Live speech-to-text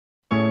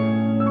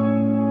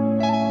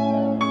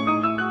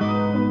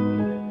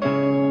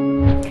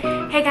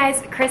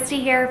guys,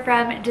 Christy here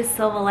from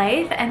DaSilva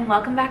Life, and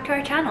welcome back to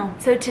our channel.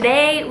 So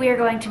today we are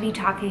going to be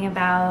talking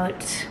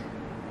about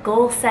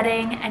goal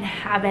setting and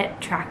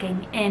habit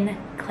tracking in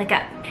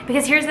ClickUp.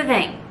 Because here's the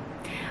thing,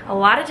 a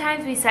lot of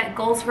times we set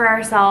goals for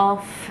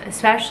ourselves,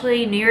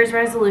 especially New Year's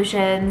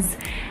resolutions,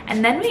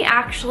 and then we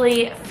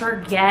actually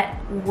forget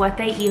what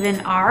they even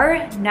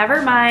are,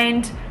 never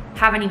mind,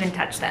 haven't even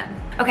touched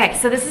them. Okay,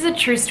 so this is a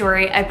true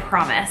story, I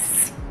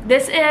promise.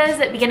 This is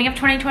the beginning of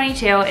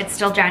 2022, it's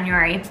still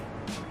January.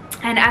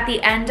 And at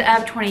the end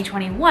of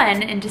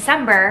 2021, in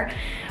December,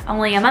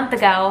 only a month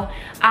ago,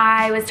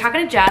 I was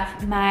talking to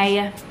Jeff,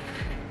 my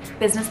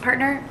business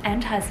partner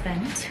and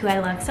husband, who I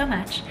love so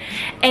much.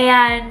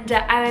 And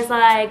I was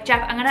like,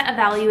 Jeff, I'm gonna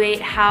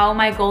evaluate how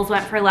my goals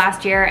went for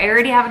last year. I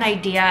already have an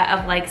idea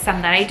of like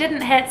some that I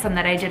didn't hit, some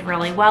that I did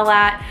really well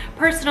at,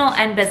 personal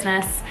and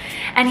business.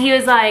 And he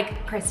was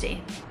like,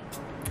 Christy,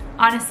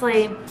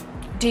 honestly,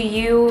 do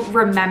you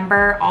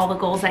remember all the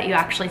goals that you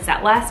actually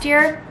set last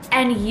year?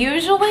 And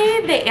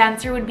usually the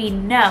answer would be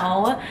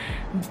no,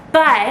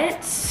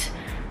 but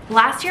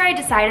last year I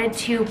decided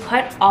to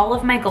put all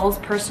of my goals,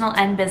 personal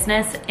and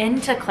business,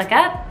 into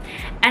ClickUp,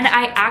 and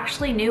I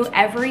actually knew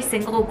every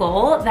single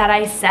goal that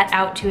I set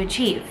out to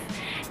achieve.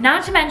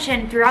 Not to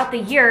mention, throughout the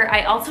year,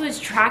 I also was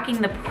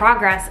tracking the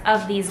progress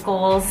of these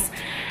goals,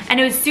 and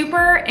it was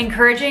super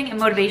encouraging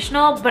and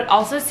motivational, but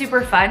also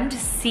super fun to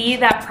see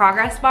that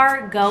progress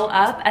bar go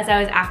up as I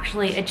was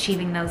actually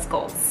achieving those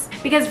goals.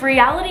 Because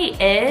reality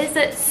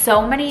is,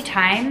 so many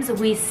times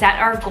we set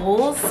our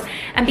goals,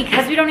 and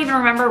because we don't even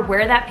remember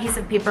where that piece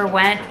of paper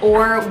went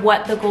or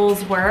what the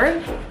goals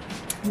were,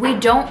 we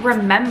don't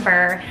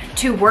remember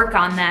to work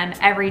on them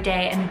every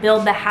day and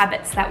build the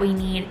habits that we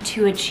need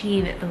to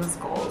achieve those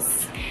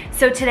goals.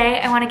 So today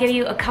I want to give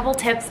you a couple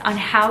tips on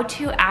how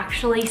to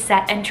actually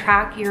set and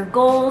track your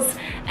goals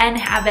and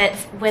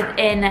habits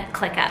within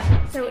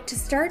ClickUp. So to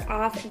start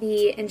off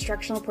the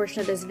instructional portion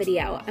of this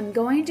video, I'm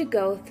going to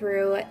go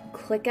through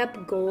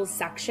ClickUp goals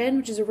section,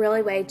 which is a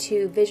really way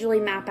to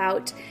visually map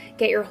out,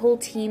 get your whole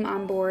team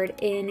on board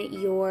in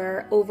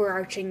your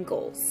overarching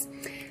goals.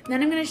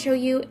 Then I'm going to show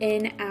you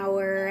in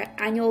our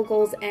annual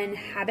goals and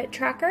habit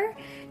tracker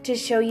to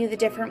show you the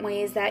different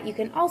ways that you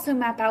can also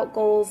map out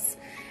goals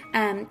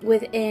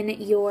within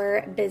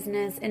your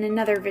business in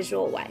another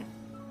visual way.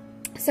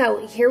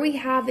 So here we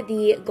have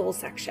the goal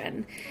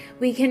section.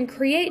 We can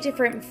create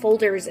different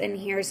folders in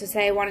here. So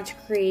say I wanted to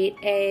create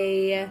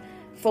a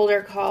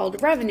folder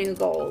called revenue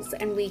goals,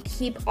 and we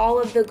keep all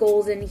of the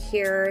goals in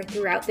here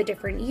throughout the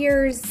different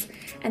years,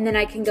 and then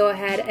I can go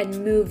ahead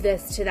and move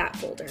this to that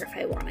folder if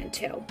I wanted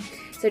to.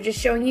 So just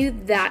showing you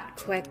that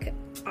quick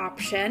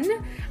option.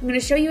 I'm going to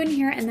show you in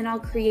here, and then I'll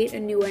create a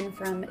new one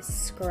from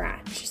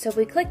scratch. So if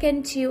we click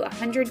into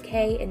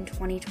 100K in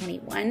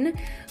 2021,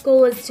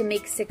 goal is to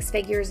make 6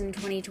 figures in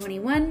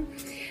 2021,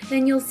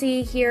 then you'll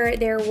see here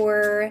there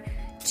are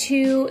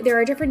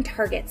different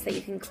targets that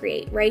you can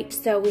create, right?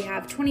 So we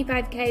have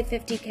 25K,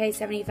 50K,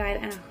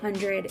 75, and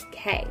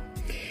 100K.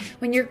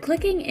 When you're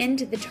clicking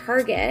into the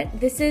target,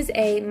 this is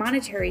a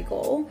monetary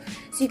goal.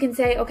 So you can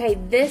say, okay,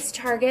 this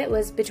target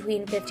was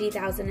between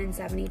 50,000 and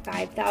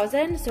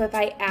 75,000. So if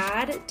I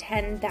add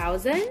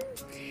 10,000,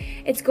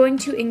 it's going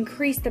to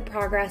increase the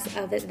progress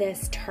of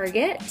this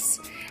target.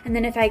 And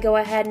then if I go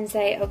ahead and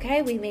say,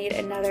 okay, we made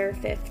another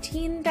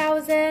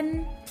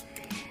 15,000,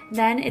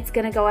 then it's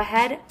gonna go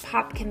ahead,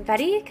 pop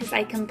confetti, because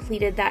I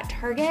completed that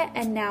target,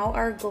 and now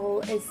our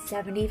goal is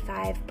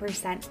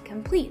 75%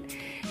 complete.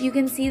 You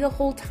can see the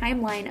whole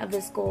timeline of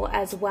this goal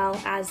as well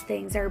as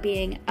things are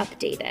being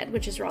updated,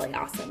 which is really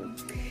awesome.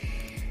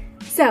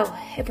 So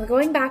if we're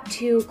going back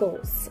to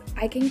goals,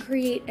 I can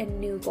create a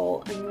new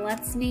goal, and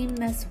let's name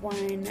this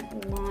one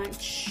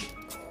Launch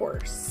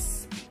Course.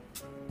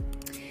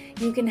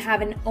 You can have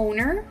an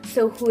owner,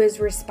 so who is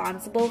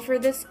responsible for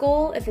this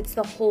goal. If it's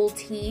the whole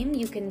team,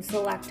 you can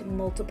select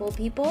multiple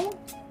people.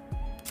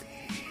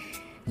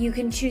 You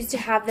can choose to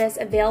have this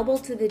available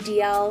to the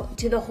DL,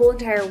 to the whole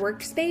entire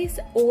workspace,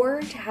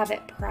 or to have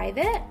it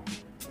private.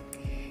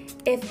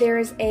 If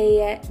there's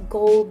a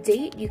goal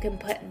date, you can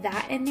put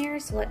that in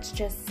there. So let's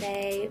just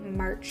say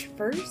March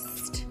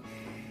 1st.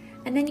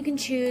 And then you can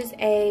choose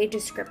a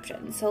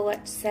description. So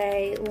let's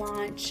say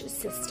Launch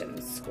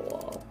Systems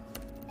School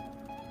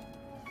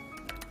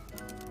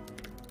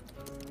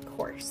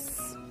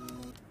Course.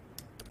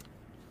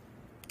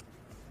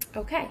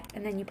 Okay,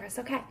 and then you press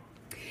OK.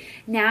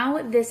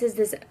 Now this is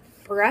this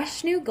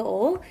fresh new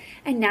goal,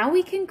 and now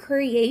we can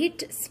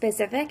create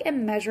specific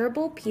and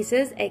measurable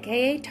pieces,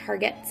 aka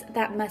targets,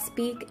 that must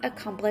be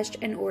accomplished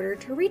in order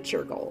to reach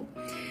your goal.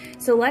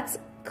 So let's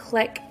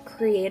click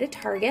create a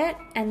target,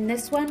 and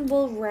this one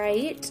will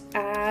write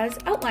as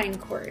outline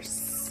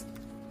course.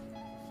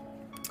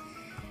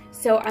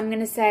 So I'm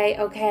gonna say,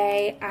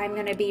 okay, I'm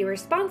gonna be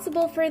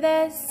responsible for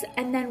this,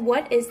 and then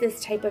what is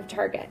this type of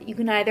target? You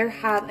can either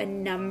have a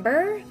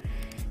number,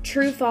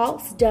 true,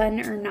 false,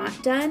 done or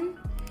not done,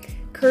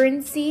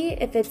 currency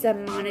if it's a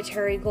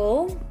monetary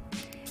goal,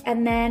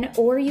 and then,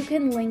 or you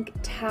can link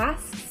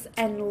tasks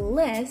and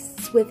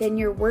lists within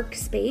your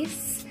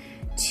workspace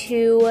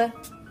to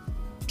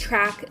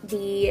track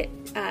the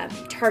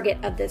target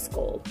of this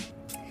goal.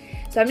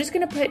 So I'm just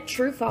going to put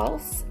true,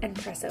 false, and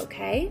press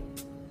OK.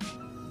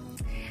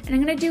 And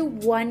I'm going to do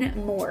one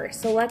more.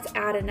 So let's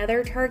add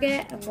another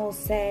target, and we'll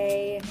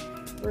say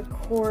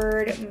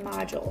record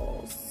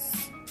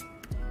modules.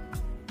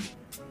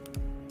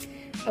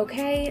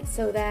 Okay,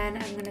 so then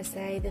I'm going to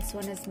say this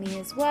one is me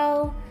as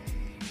well.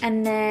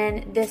 And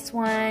then this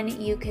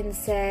one you can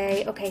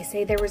say, okay,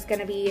 say there was going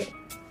to be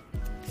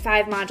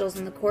 5 modules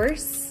in the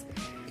course.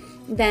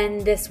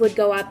 Then this would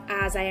go up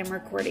as I am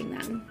recording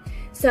them.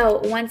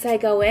 So once I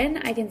go in,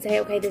 I can say,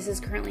 okay, this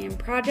is currently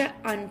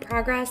on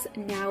progress.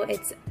 Now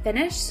it's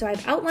finished. So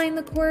I've outlined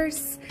the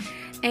course,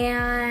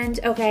 and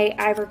okay,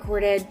 I've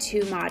recorded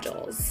 2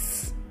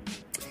 modules.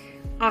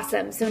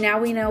 Awesome. So now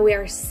we know we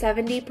are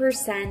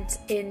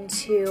 70%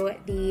 into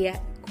the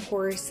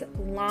course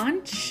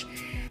launch,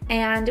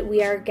 and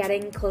we are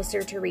getting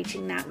closer to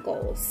reaching that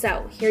goal.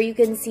 So here you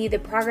can see the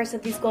progress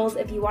of these goals.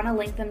 If you want to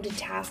link them to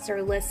tasks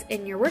or lists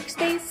in your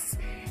workspace,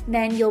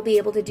 then you'll be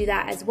able to do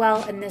that as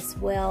well, and this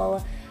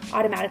will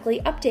automatically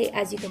update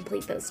as you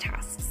complete those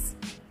tasks.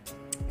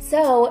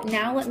 So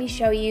now let me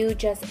show you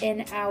just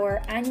in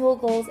our annual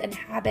goals and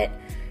habit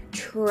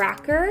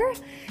tracker.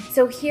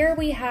 So here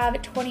we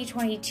have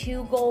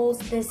 2022 goals.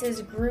 This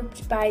is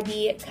grouped by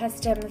the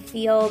custom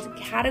field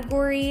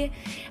category,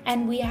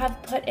 and we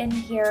have put in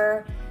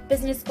here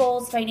business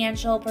goals,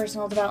 financial,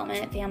 personal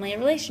development, family,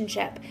 and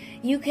relationship.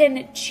 You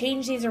can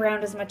change these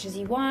around as much as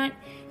you want.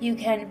 You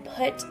can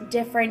put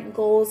different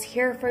goals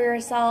here for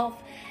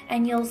yourself,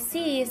 and you'll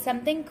see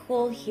something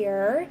cool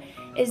here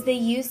is the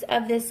use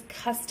of this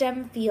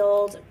custom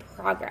field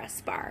progress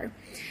bar.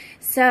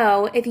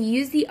 So if you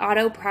use the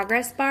auto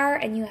progress bar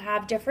and you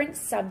have different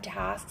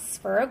subtasks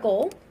for a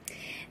goal,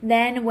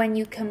 then when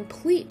you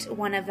complete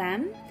one of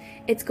them,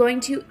 it's going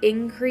to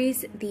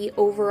increase the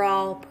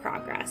overall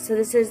progress. So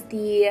this is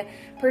the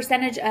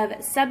percentage of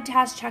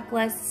subtask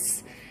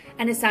checklists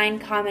and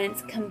assigned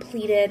comments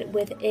completed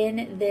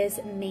within this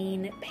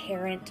main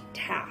parent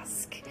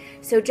task.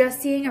 So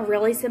just seeing a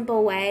really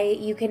simple way,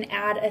 you can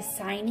add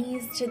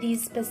assignees to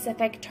these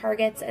specific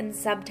targets and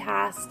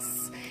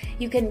subtasks.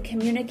 You can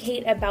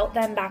communicate about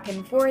them back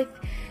and forth.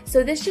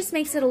 So this just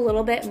makes it a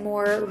little bit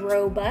more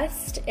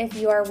robust if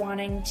you are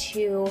wanting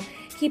to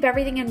keep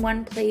everything in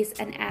one place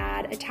and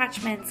add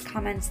attachments,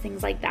 comments,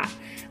 things like that.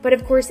 But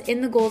of course,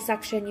 in the goals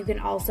section, you can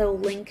also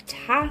link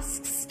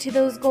tasks to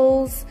those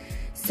goals.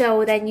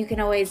 So then you can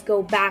always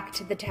go back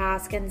to the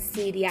task and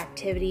see the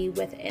activity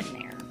within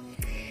there.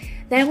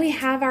 Then we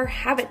have our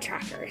habit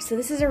tracker. So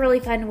this is a really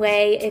fun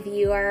way if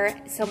you are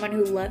someone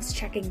who loves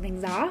checking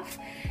things off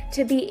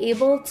to be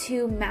able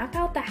to map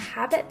out the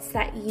habits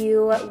that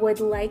you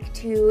would like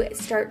to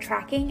start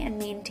tracking and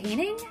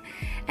maintaining.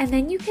 And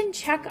then you can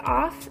check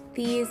off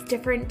these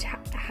different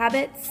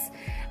habits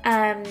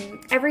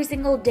every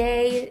single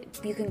day.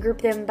 You can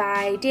group them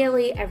by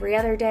daily, every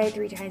other day,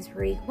 3 times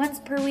per week, once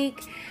per week,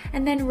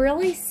 and then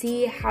really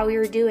see how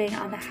you're doing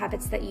on the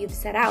habits that you've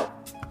set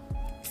out.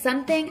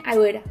 Something I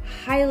would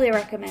highly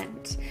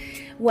recommend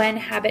when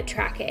habit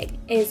tracking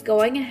is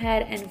going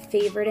ahead and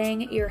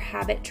favoriting your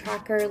habit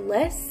tracker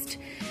list.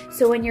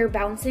 So when you're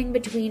bouncing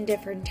between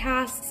different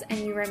tasks and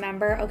you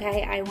remember,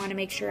 okay, I want to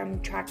make sure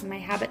I'm tracking my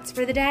habits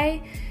for the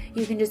day,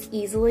 you can just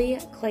easily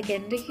click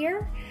into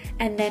here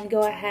and then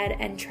go ahead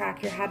and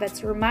track your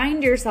habits.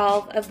 Remind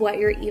yourself of what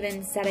you're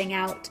even setting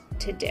out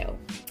to do.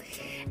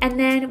 And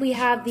then we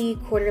have the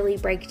quarterly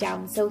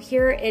breakdown. So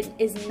here it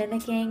is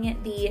mimicking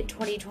the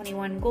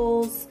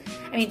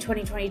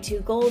 2022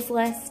 goals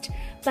list,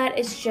 but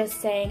it's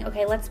just saying,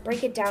 okay, let's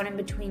break it down in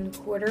between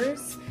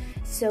quarters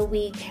so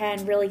we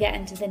can really get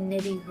into the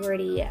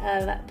nitty-gritty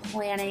of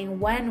planning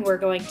when we're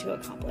going to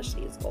accomplish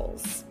these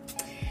goals.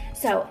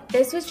 So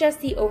this was just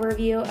the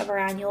overview of our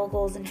annual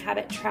goals and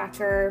habit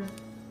tracker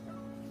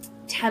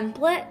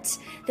template.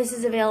 This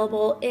is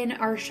available in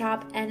our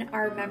shop and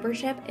our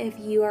membership if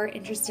you are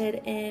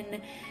interested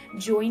in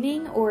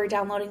joining or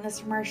downloading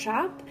this from our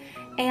shop.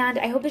 And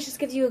I hope this just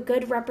gives you a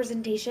good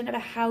representation of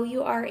how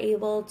you are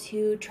able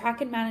to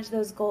track and manage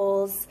those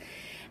goals.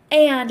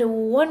 And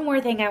one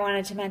more thing I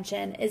wanted to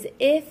mention is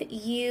if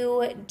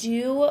you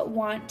do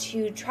want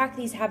to track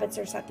these habits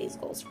or set these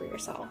goals for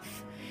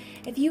yourself,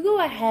 if you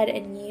go ahead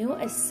and you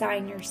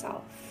assign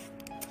yourself,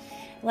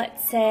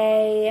 let's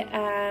say,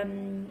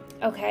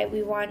 okay,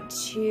 we want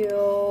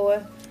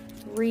to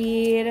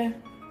read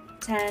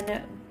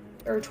 10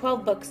 or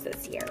 12 books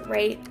this year,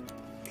 right?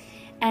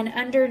 And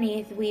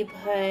underneath we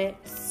put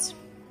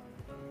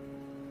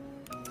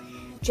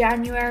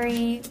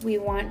January, we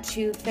want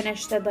to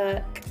finish the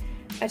book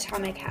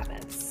Atomic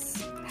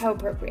Habits. How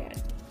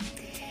appropriate.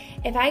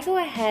 If I go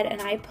ahead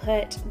and I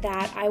put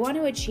that I want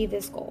to achieve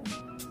this goal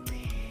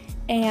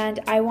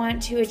and I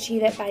want to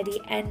achieve it by the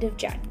end of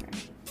January,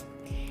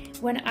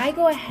 when I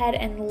go ahead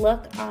and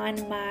look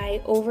on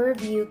my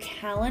overview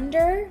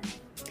calendar,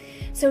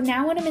 so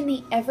now when I'm in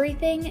the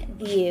everything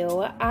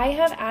view, I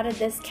have added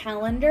this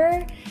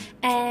calendar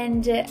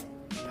and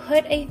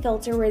put a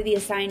filter where the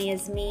assignee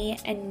is me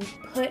and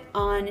put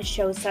on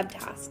show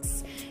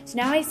subtasks. So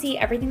now I see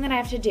everything that I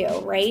have to do,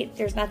 right?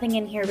 There's nothing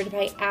in here, but if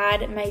I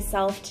add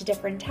myself to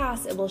different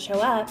tasks, it will show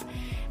up.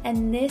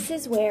 And this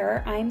is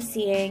where I'm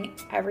seeing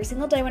every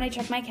single day when I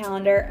check my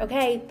calendar,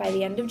 okay, by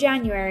the end of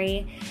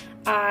January,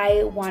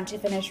 I want to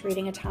finish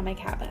reading Atomic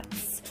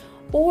Habits.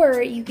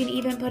 Or you can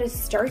even put a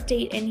start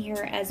date in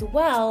here as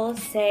well.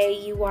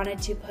 Say you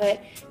wanted to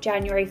put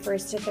January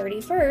 1st to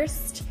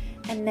 31st,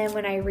 and then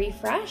when I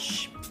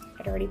refresh,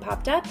 it already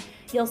popped up,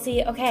 you'll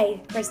see,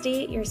 okay,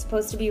 Christy, you're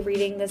supposed to be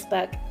reading this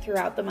book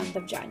throughout the month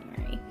of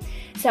January.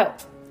 So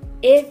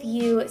if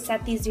you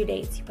set these due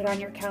dates, you put on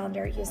your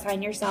calendar, you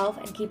assign yourself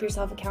and keep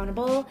yourself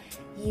accountable,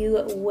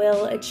 you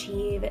will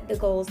achieve the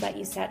goals that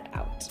you set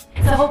out.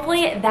 So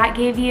hopefully that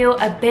gave you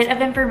a bit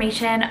of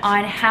information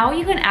on how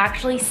you can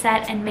actually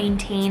set and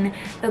maintain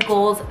the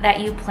goals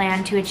that you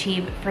plan to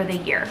achieve for the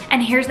year.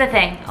 And here's the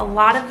thing, a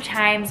lot of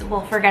times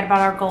we'll forget about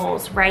our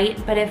goals,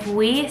 right? But if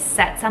we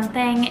set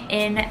something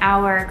in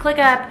our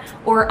ClickUp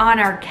or on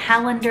our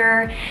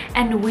calendar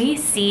and we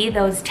see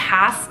those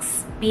tasks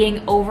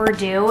being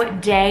overdue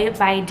day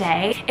by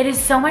day, it is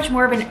so much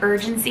more of an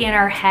urgency in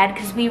our head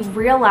because we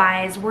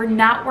realize we're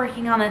not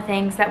working on the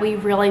things that we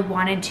really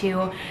wanted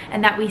to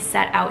and that we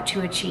set out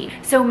to achieve.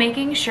 So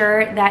making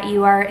sure that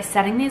you are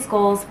setting these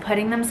goals,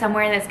 putting them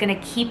somewhere that's going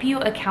to keep you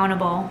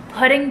accountable,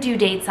 putting due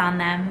dates on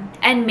them,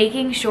 and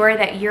making sure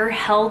that you're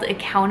held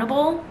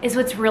accountable is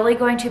what's really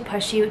going to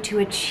push you to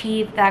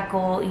achieve that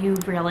goal you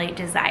really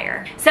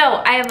desire. So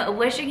I am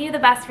wishing you the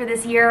best for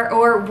this year,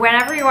 or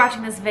whenever you're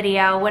watching this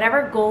video,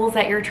 whatever goals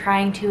that you're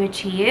trying to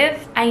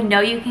achieve, I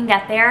know you can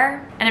get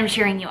there, and I'm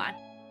cheering you on.